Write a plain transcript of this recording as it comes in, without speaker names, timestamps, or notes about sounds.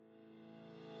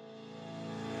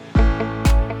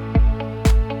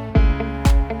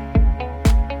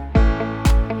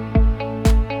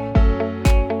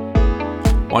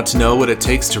Want to know what it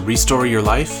takes to restore your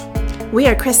life? We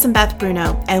are Chris and Beth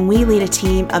Bruno, and we lead a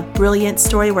team of brilliant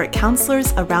storywork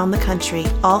counselors around the country,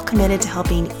 all committed to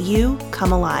helping you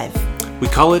come alive. We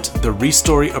call it the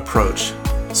Restory Approach.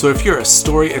 So if you're a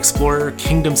story explorer,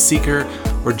 kingdom seeker,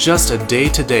 or just a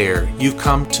day-to-dayer, you've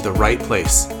come to the right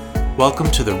place.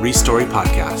 Welcome to the Restory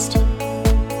Podcast.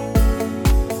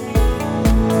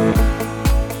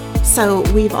 So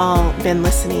we've all been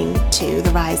listening to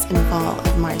The Rise and Fall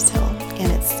of Mars Hill,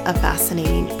 and it's a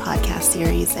fascinating podcast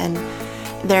series, and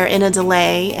they're in a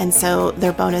delay, and so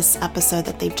their bonus episode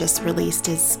that they've just released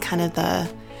is kind of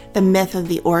the myth of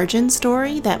the origin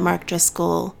story that Mark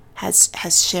Driscoll has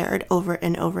shared over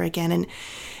and over again. And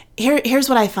here's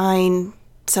what I find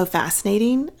so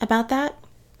fascinating about that.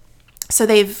 So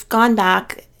they've gone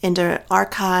back into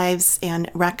archives and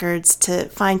records to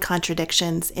find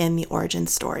contradictions in the origin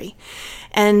story.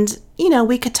 And,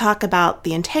 we could talk about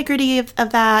the integrity of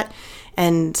that.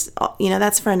 And,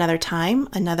 that's for another time,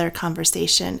 another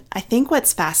conversation. I think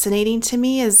what's fascinating to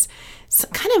me is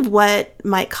kind of what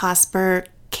Mike Cosper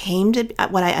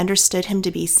what I understood him to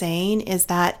be saying is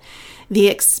that the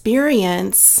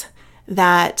experience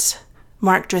that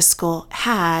Mark Driscoll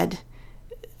had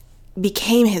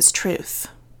became his truth.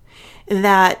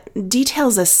 That,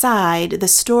 details aside, the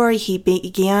story he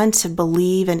began to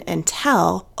believe and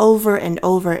tell over and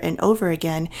over and over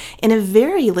again in a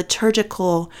very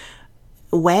liturgical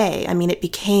way. I mean, it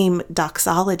became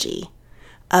doxology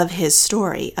of his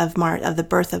story, of the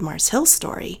birth of Mars Hill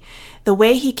story. The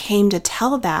way he came to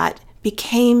tell that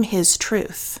became his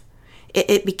truth.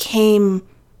 It became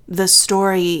the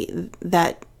story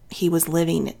that he was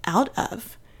living out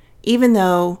of, even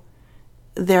though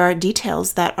there are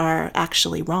details that are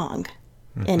actually wrong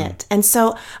in it. And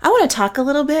so I want to talk a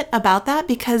little bit about that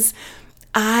because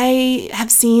I have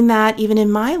seen that even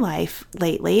in my life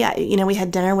lately. We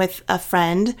had dinner with a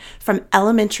friend from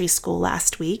elementary school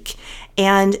last week,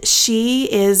 and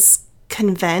she is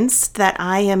convinced that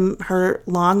I am her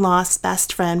long-lost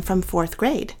best friend from 4th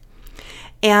grade.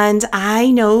 And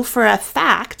I know for a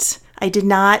fact I did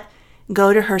not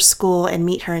go to her school and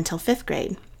meet her until 5th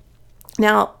grade.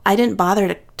 Now, I didn't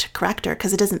bother to correct her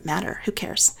because it doesn't matter. Who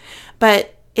cares?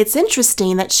 But it's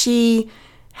interesting that she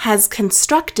has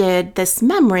constructed this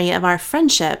memory of our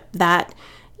friendship that,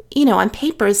 on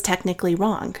paper is technically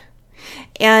wrong.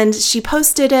 And she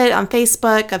posted it on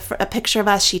Facebook, a picture of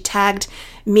us. She tagged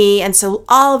me. And so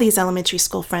all these elementary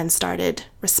school friends started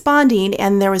responding.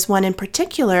 And there was one in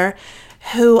particular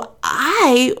who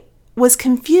I was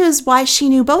confused why she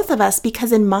knew both of us,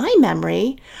 because in my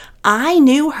memory, I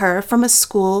knew her from a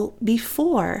school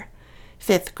before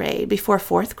 5th grade, before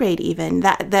 4th grade even,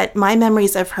 that my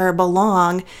memories of her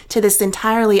belong to this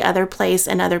entirely other place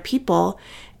and other people,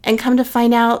 and come to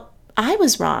find out I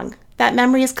was wrong. That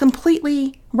memory is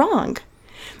completely wrong.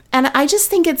 And I just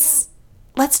think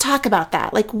let's talk about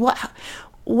that. Like,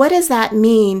 what does that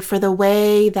mean for the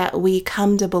way that we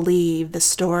come to believe the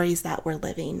stories that we're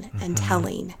living and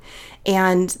telling?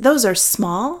 And those are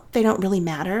small. They don't really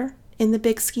matter in the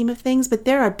big scheme of things, but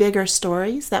there are bigger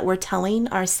stories that we're telling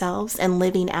ourselves and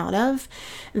living out of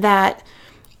that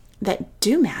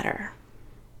do matter.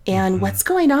 And what's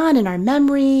going on in our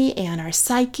memory and our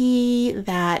psyche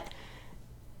that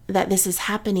this is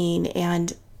happening,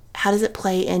 and how does it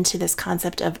play into this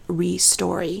concept of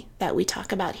restory that we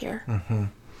talk about here?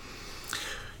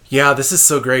 Yeah, this is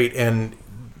so great. And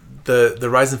the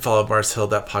Rise and Fall of Mars Hill,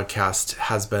 that podcast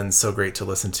has been so great to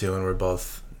listen to, and we're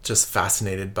both just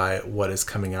fascinated by what is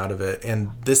coming out of it.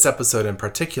 And this episode in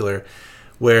particular,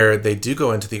 where they do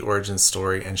go into the origin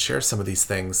story and share some of these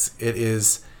things, it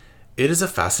is a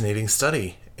fascinating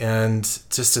study. And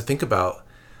just to think about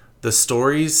the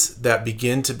stories that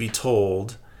begin to be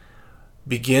told,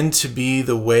 begin to be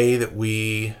the way that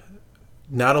we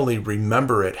not only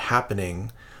remember it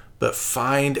happening, but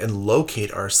find and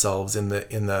locate ourselves in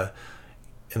the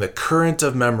current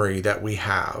of memory that we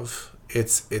have.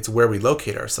 It's where we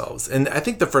locate ourselves. And I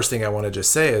think the first thing I want to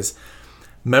just say is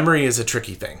memory is a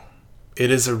tricky thing.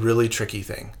 It is a really tricky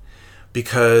thing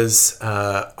because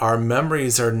our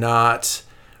memories are not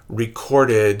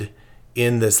recorded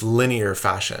in this linear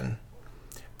fashion.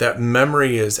 That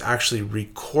memory is actually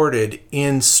recorded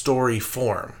in story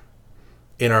form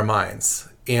in our minds.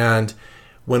 And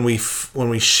when we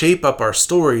shape up our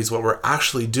stories, what we're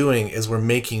actually doing is we're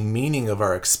making meaning of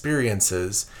our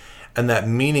experiences, and that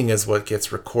meaning is what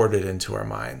gets recorded into our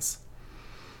minds.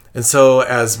 And so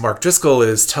as Mark Driscoll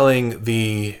is telling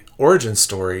the origin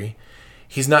story,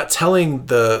 he's not telling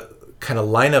the kind of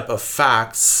lineup of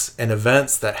facts and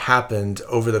events that happened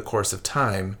over the course of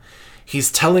time,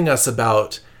 he's telling us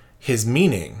about his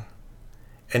meaning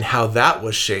and how that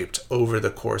was shaped over the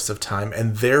course of time,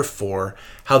 and therefore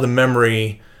how the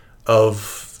memory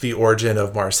of the origin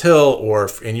of Mars Hill, or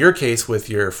in your case with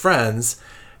your friends,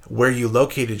 where you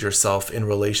located yourself in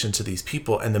relation to these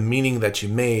people and the meaning that you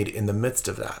made in the midst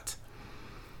of that.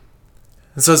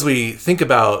 And so as we think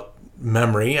about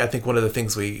memory, I think one of the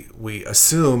things we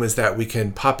assume is that we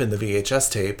can pop in the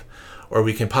VHS tape, or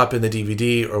we can pop in the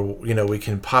DVD, or we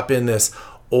can pop in this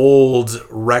old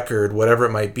record, whatever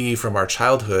it might be from our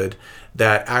childhood,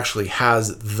 that actually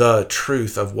has the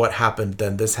truth of what happened,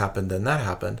 then this happened, then that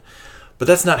happened. But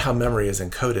that's not how memory is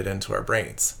encoded into our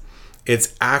brains.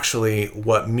 It's actually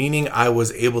what meaning I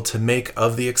was able to make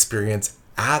of the experience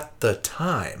at the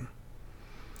time.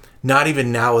 Not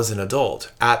even now as an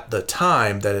adult. At the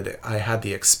time that I had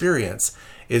the experience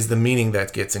is the meaning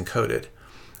that gets encoded.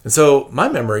 And so my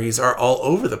memories are all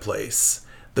over the place.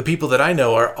 The people that I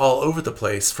know are all over the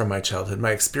place from my childhood.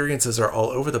 My experiences are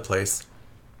all over the place.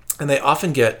 And they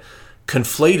often get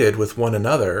conflated with one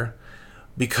another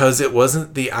because it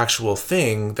wasn't the actual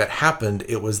thing that happened.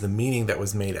 It was the meaning that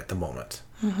was made at the moment.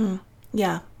 Mm-hmm.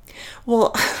 Yeah.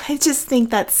 Well, I just think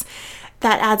that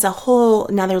adds a whole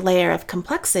another layer of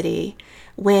complexity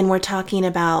when we're talking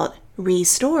about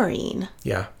restoring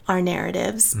our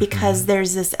narratives, because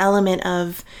there's this element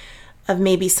of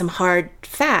maybe some hard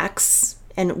facts,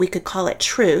 and we could call it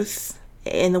truth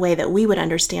in the way that we would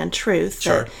understand truth.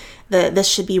 Sure. This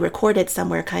should be recorded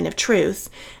somewhere kind of truth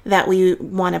that we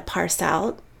want to parse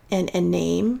out and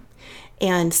name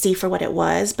and see for what it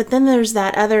was. But then there's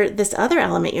this other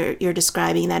element you're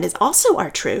describing that is also our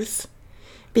truth,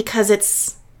 because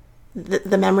it's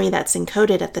the memory that's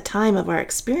encoded at the time of our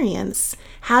experience.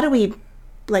 How do we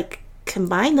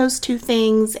combine those two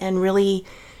things and really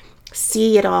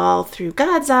see it all through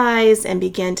God's eyes and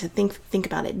begin to think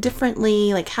about it differently?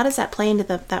 How does that play into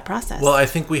that process? Well, I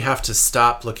think we have to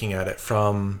stop looking at it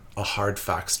from a hard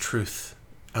facts truth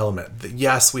element.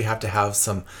 Yes, we have to have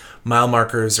some mile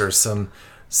markers or some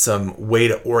way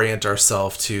to orient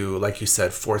ourselves to, like you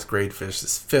said, 4th grade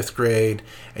versus 5th grade,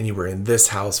 and you were in this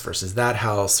house versus that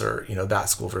house, or that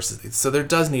school versus. So there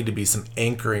does need to be some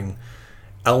anchoring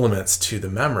elements to the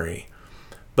memory.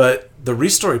 But the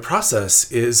restory process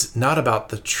is not about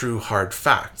the true hard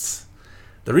facts.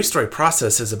 The restory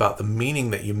process is about the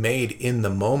meaning that you made in the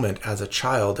moment as a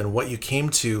child and what you came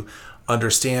to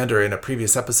understand. Or in a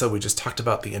previous episode, we just talked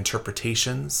about the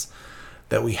interpretations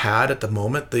that we had at the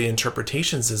moment. The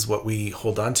interpretations is what we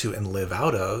hold on to and live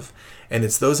out of. And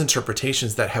it's those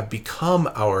interpretations that have become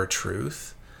our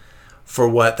truth for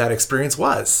what that experience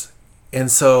was. And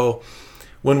so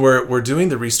when we're doing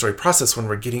the restory process, when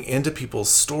we're getting into people's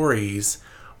stories,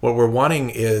 what we're wanting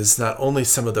is not only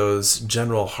some of those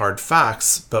general hard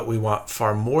facts, but we want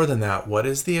far more than that. What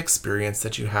is the experience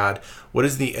that you had? What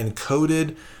is the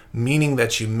encoded meaning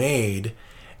that you made?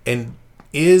 And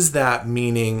is that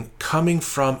meaning coming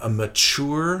from a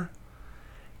mature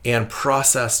and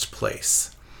processed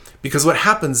place? Because what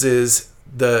happens is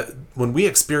when we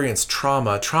experience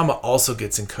trauma also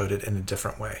gets encoded in a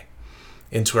different way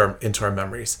into our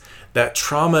memories. That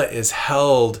trauma is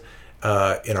held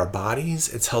in our bodies.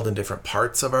 It's held in different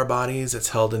parts of our bodies. It's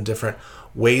held in different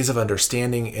ways of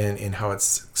understanding in how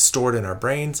it's stored in our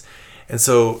brains. And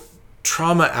so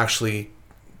trauma actually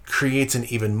creates an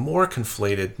even more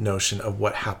conflated notion of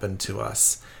what happened to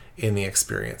us in the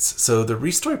experience. So the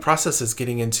restory process is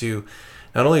getting into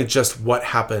not only just what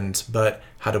happened, but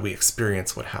how do we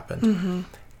experience what happened? Mm-hmm.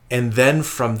 And then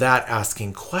from that,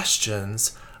 asking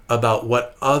questions about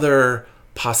what other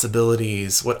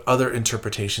possibilities, what other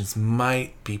interpretations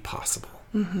might be possible.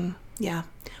 Mm-hmm. Yeah.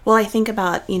 Well, I think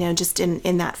about, just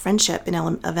in that friendship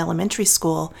of elementary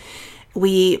school,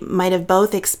 we might have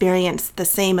both experienced the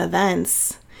same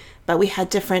events, but we had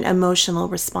different emotional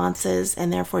responses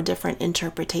and therefore different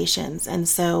interpretations. And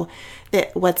so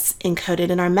what's encoded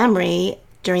in our memory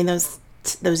during those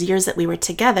years that we were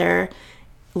together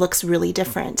looks really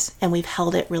different, and we've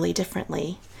held it really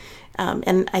differently.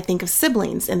 And I think of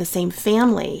siblings in the same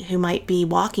family who might be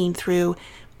walking through,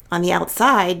 on the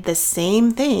outside, the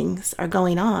same things are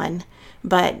going on,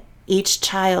 but each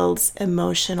child's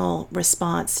emotional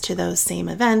response to those same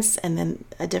events, and then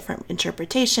a different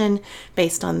interpretation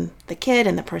based on the kid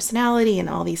and the personality and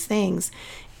all these things,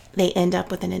 they end up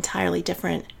with an entirely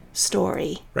different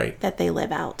story that they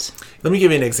live out. Let me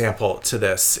give you an example to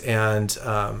this. And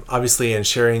obviously in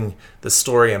sharing the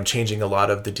story, I'm changing a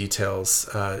lot of the details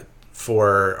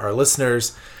for our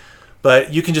listeners.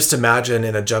 But you can just imagine,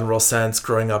 in a general sense,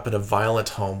 growing up in a violent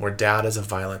home where dad is a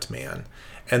violent man.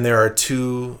 and there are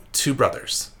two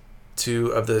brothers, two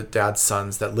of the dad's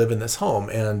sons that live in this home,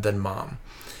 and then mom.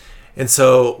 And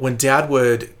so when dad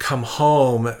would come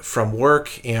home from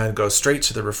work and go straight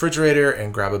to the refrigerator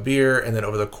and grab a beer, and then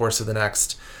over the course of the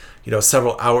next,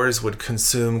 several hours would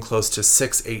consume close to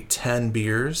 6, 8, 10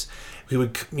 beers, he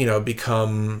would,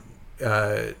 become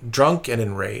drunk and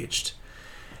enraged.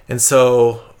 And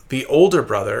so the older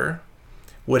brother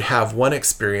would have one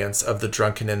experience of the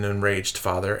drunken and enraged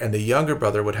father, and the younger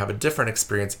brother would have a different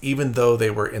experience, even though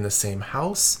they were in the same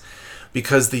house,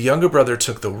 because the younger brother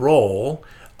took the role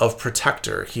of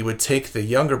protector. He would take the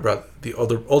younger brother, the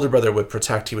older brother would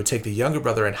protect, he would take the younger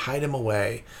brother and hide him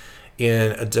away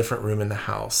in a different room in the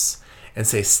house and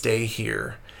say, stay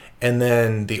here. And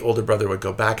then the older brother would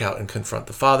go back out and confront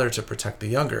the father to protect the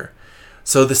younger.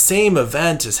 So the same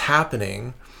event is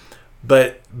happening,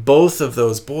 but both of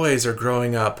those boys are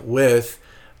growing up with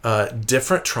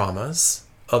different traumas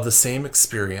of the same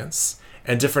experience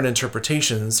and different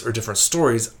interpretations or different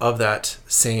stories of that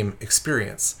same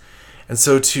experience. And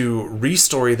so to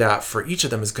restory that for each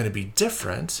of them is going to be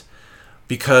different,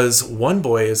 because one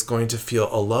boy is going to feel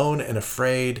alone and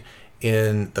afraid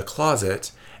in the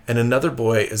closet, and another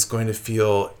boy is going to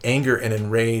feel anger and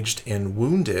enraged and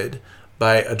wounded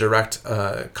by a direct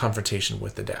confrontation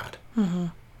with the dad. Mm-hmm.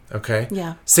 Okay?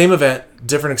 Yeah. Same event,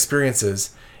 different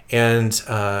experiences, and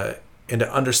to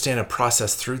understand and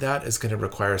process through that is going to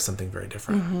require something very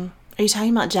different. Mm-hmm. Are you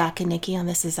talking about Jack and Nikki on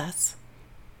This Is Us?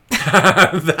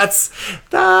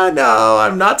 No,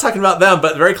 I'm not talking about them,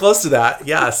 but very close to that.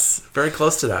 Yes, very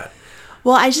close to that.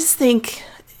 Well, I just think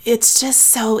it's just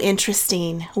so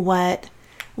interesting what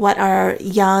our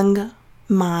young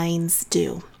minds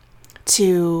do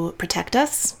to protect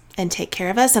us and take care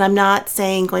of us. And I'm not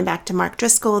saying, going back to Mark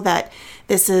Driscoll, that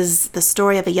this is the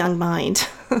story of a young mind,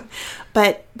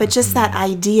 but just that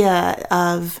idea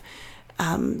of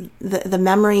the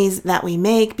memories that we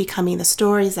make becoming the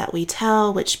stories that we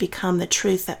tell, which become the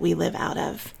truth that we live out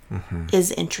of,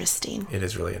 is interesting. It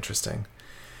is really interesting.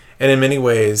 And in many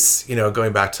ways,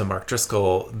 going back to Mark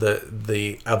Driscoll,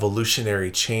 the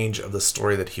evolutionary change of the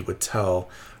story that he would tell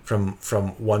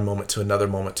from one moment to another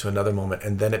moment to another moment,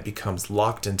 and then it becomes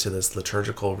locked into this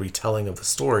liturgical retelling of the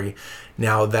story.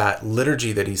 Now that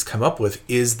liturgy that he's come up with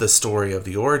is the story of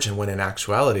the origin, when in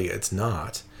actuality it's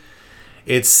not.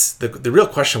 It's the real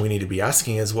question we need to be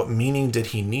asking is, what meaning did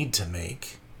he need to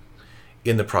make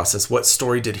in the process? What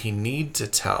story did he need to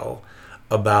tell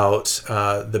about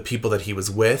the people that he was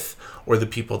with, or the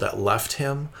people that left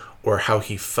him, or how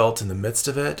he felt in the midst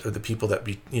of it, or the people that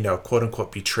quote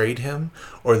unquote betrayed him,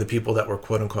 or the people that were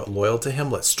quote unquote loyal to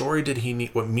him? What story did he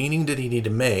need? What meaning did he need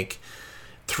to make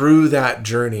through that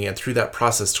journey and through that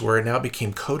process to where it now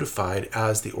became codified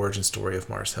as the origin story of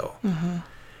Mars Hill? Mm-hmm.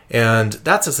 And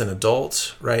that's as an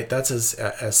adult, right? That's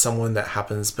as someone that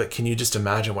happens. But can you just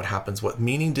imagine what happens? What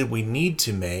meaning did we need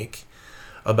to make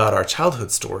about our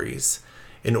childhood stories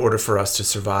in order for us to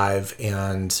survive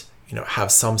and,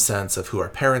 have some sense of who our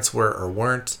parents were or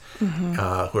weren't, who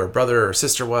our brother or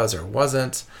sister was or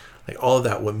wasn't, like all of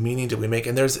that? What meaning did we make?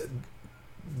 And there's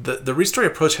the Restory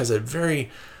approach has a very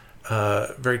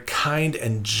kind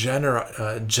and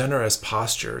generous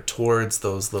posture towards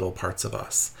those little parts of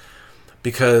us.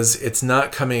 Because it's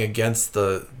not coming against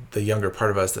the younger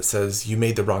part of us that says, you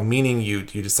made the wrong meaning, you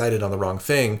decided on the wrong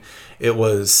thing. It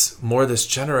was more this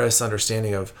generous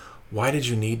understanding of, why did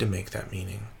you need to make that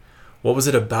meaning? What was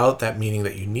it about that meaning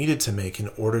that you needed to make in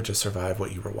order to survive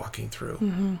what you were walking through?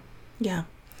 Mm-hmm. Yeah.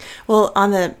 Well,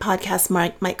 on the podcast,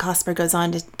 Mike Cosper goes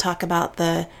on to talk about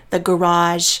the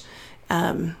garage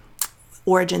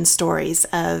origin stories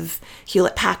of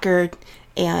Hewlett-Packard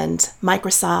and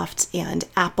Microsoft and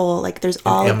Apple. Like there's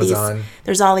all of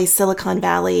these Silicon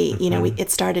Valley,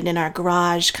 it started in our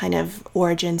garage kind of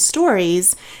origin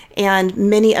stories, and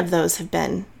many of those have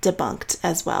been debunked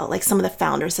as well. Like some of the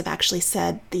founders have actually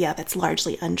said, yeah, that's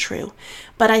largely untrue.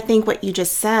 But I think what you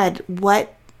just said,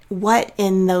 what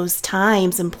in those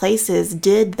times and places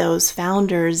did those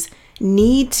founders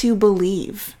need to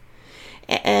believe?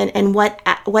 And what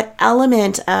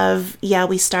element of,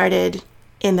 we started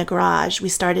in the garage, we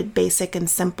started basic and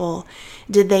simple,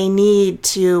 did they need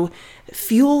to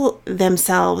fuel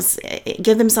themselves,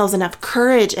 give themselves enough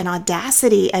courage and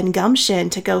audacity and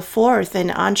gumption to go forth and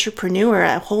entrepreneur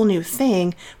a whole new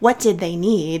thing? What did they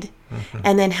need? Mm-hmm.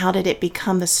 And then how did it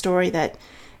become the story that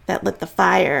lit the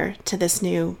fire to this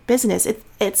new business?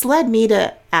 It's led me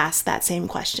to ask that same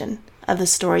question of the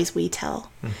stories we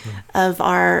tell of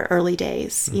our early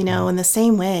days, in the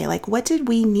same way, like, what did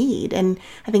we need? And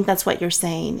I think that's what you're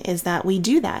saying, is that we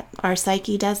do that. Our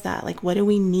psyche does that. Like, what do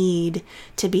we need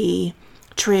to be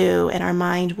true, and our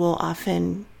mind will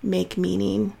often make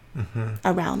meaning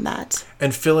around that.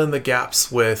 And fill in the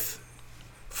gaps with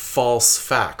false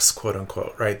facts, quote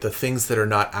unquote, right? The things that are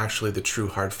not actually the true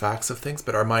hard facts of things,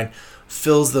 but our mind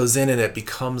fills those in and it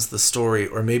becomes the story.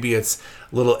 Or maybe it's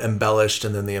a little embellished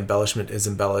and then the embellishment is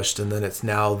embellished and then it's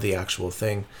now the actual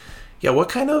thing. Yeah, what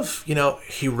kind of,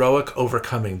 heroic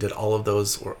overcoming did all of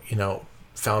those,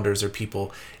 founders or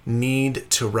people need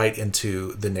to write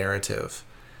into the narrative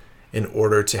in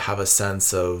order to have a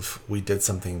sense of we did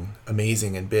something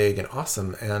amazing and big and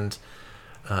awesome, and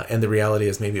the reality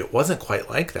is maybe it wasn't quite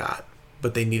like that,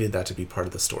 but they needed that to be part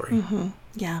of the story.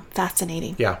 Yeah,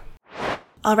 fascinating. Yeah.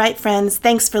 All right, friends,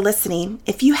 thanks for listening.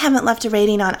 If you haven't left a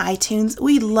rating on iTunes,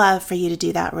 we'd love for you to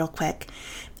do that real quick.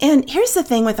 And here's the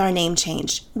thing with our name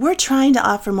change. We're trying to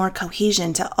offer more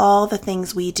cohesion to all the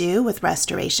things we do with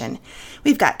restoration.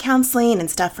 We've got counseling and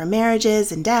stuff for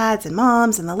marriages and dads and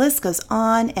moms, and the list goes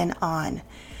on and on.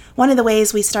 One of the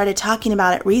ways we started talking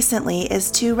about it recently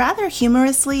is to rather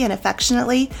humorously and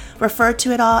affectionately refer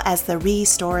to it all as the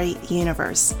Re-Story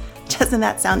universe. Doesn't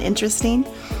that sound interesting?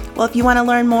 Well, if you want to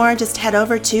learn more, just head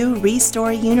over to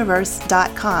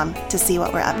restoryuniverse.com to see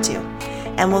what we're up to.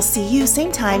 And we'll see you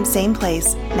same time, same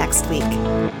place next week.